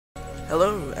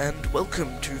Hello and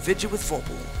welcome to Vidya With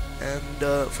Vorpal,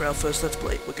 and for our first Let's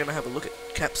Play we're going to have a look at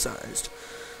Capsized,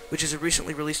 which is a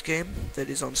recently released game that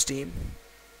is on Steam,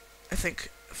 I think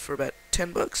for about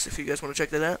 $10 if you guys want to check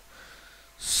that out.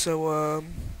 So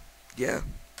yeah,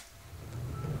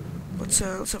 let's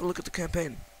have a look at the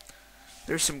campaign.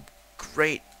 There's some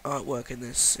great artwork in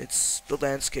this. The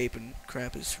landscape and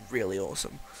crap is really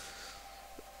awesome.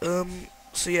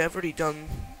 So yeah, I've already done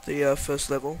the first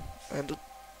level and a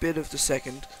bit of the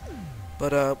second,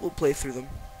 but we'll play through them.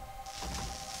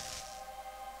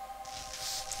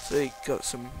 So you got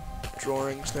some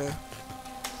drawings there.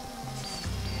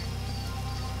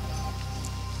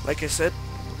 Like I said,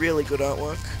 really good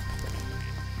artwork.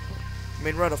 I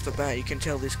mean, right off the bat, you can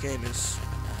tell this game is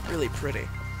really pretty.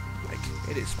 Like,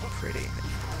 it is pretty,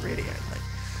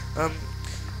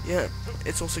 yeah,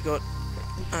 it's also got,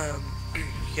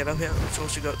 get up here, it's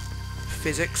also got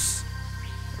physics.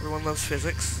 Everyone loves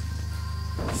physics.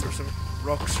 Throw some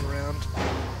rocks around.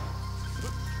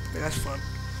 I mean, that's fun.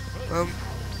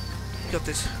 Got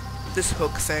this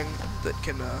hook thing that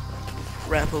can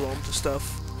grapple onto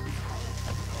stuff,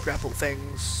 grapple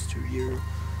things to you.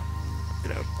 You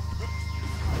know,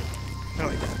 I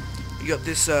like that. You got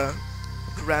this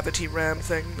gravity ram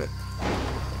thing that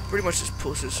pretty much just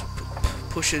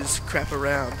pushes crap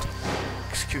around.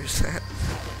 Excuse that.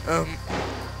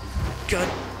 God,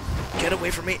 get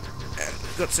away from me.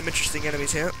 Got some interesting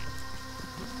enemies here.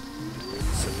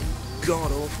 Some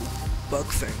god-awful bug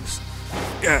things.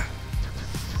 Yeah.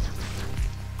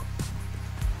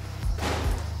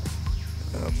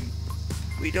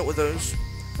 We dealt with those.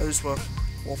 Those were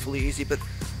awfully easy, but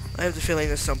I have the feeling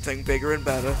there's something bigger and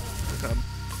better to come.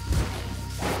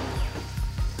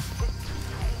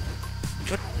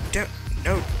 God damn,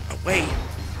 no, away.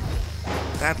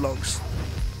 Bad logs.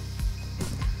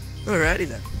 Alrighty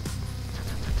then.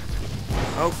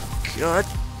 Oh god.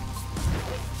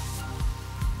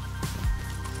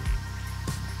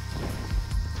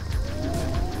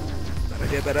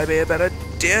 Bad idea.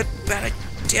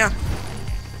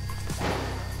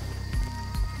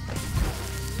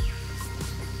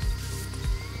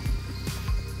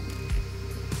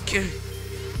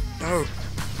 No.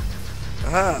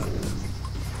 Aha.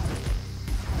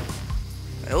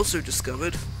 I also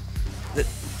discovered that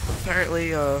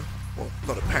apparently, well,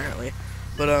 not apparently,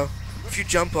 but if you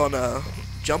jump on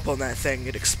that thing,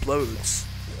 it explodes.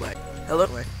 Like, hello.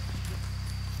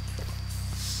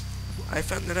 I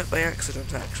found that out by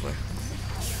accident, actually.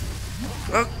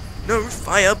 Oh no!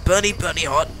 Fire! Bunny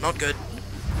hot, not good.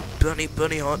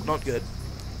 Bunny hot, not good.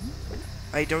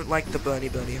 I don't like the bunny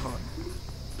hot.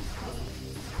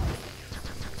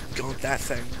 God, that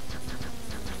thing.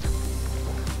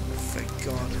 Thank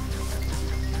God.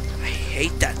 I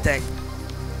hate that thing.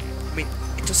 I mean,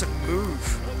 it doesn't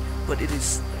move, but it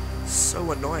is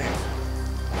so annoying.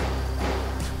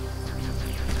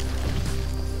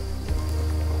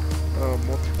 Oh,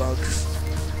 more bugs.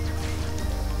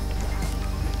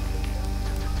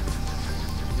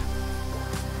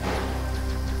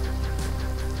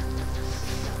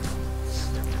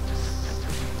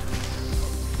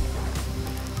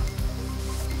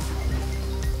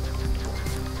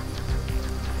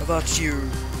 How about you,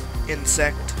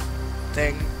 insect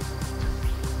thing?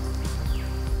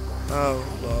 Oh,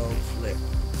 lovely.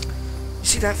 You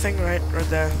see that thing right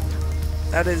there?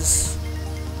 That is...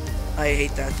 I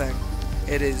hate that thing.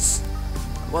 It is...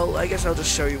 Well, I guess I'll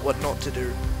just show you what not to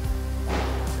do.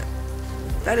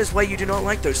 That is why you do not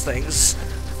like those things.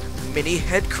 Mini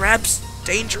head crabs!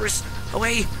 Dangerous!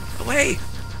 Away! Away!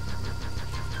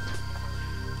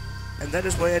 And that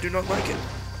is why I do not like it.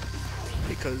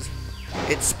 Because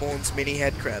it spawns mini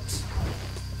head crabs.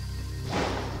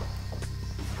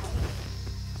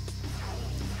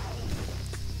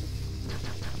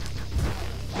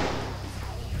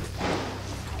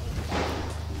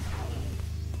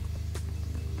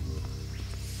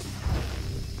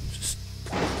 Just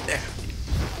there.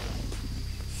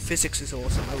 Physics is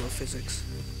awesome. I love physics.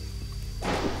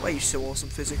 Why are you so awesome,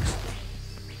 physics?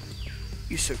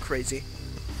 You so crazy.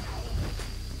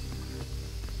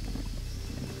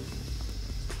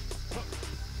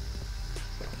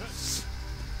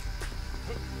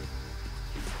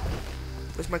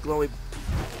 Where's my glowy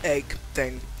egg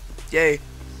thing? Yay.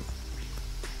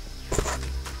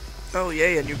 Oh,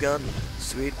 yay, a new gun.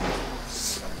 Sweet.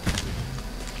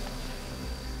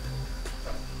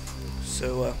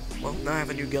 So, well, now I have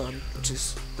a new gun, which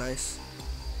is nice.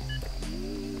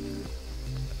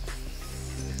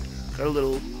 Got a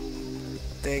little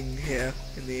thing here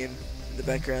in the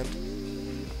background.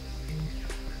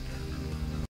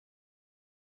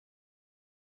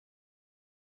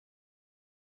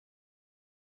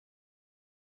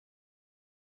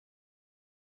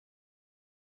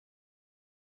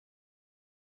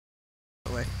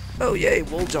 Oh yay,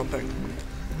 wall jumping.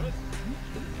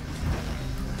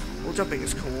 Wall jumping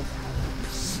is cool.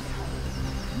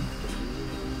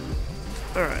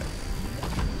 Alright.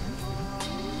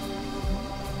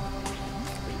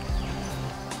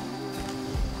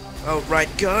 Oh right,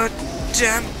 god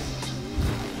damn!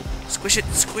 Squish it,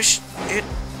 squish it.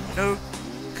 No.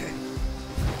 Okay.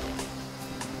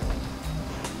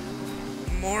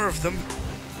 More of them.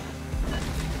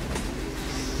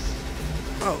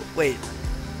 Oh, wait.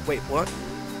 Wait, what?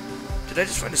 Did I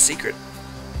just find a secret?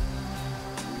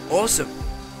 Awesome.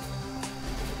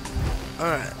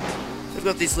 Alright. We've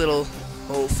got these little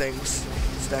hole things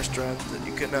stashed around that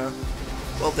you can,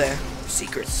 well, they're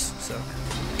secrets, so.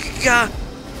 Gah!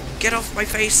 Get off my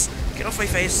face! Get off my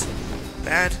face!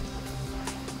 Bad.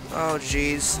 Oh,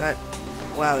 jeez. That.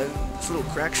 Wow, there's little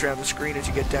cracks around the screen as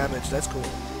you get damaged. That's cool.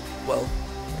 Well,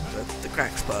 the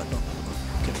cracks part, not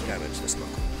getting damaged. That's not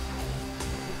cool.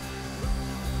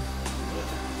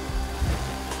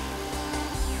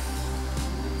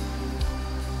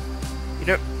 You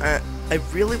know, I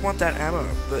really want that ammo,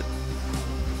 but...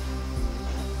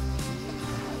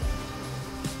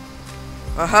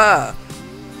 Aha!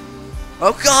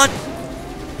 Oh god!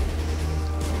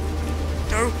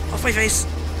 No! Off my face!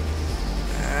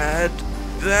 Bad.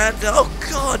 Bad. Oh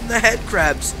god, the head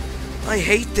crabs! I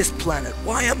hate this planet.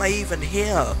 Why am I even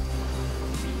here?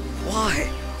 Why?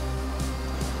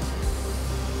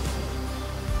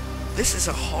 This is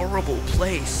a horrible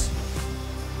place.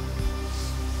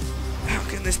 How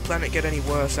can this planet get any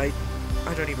worse? I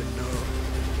don't even know.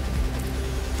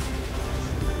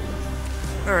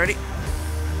 Alrighty.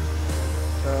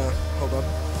 Hold on.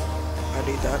 I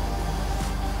need that.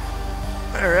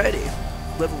 Alrighty.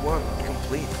 Level 1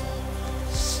 complete.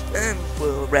 And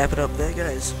we'll wrap it up there,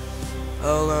 guys.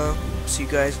 I'll see you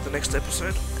guys in the next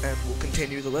episode, and we'll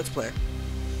continue the Let's Play.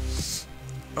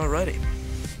 Alrighty.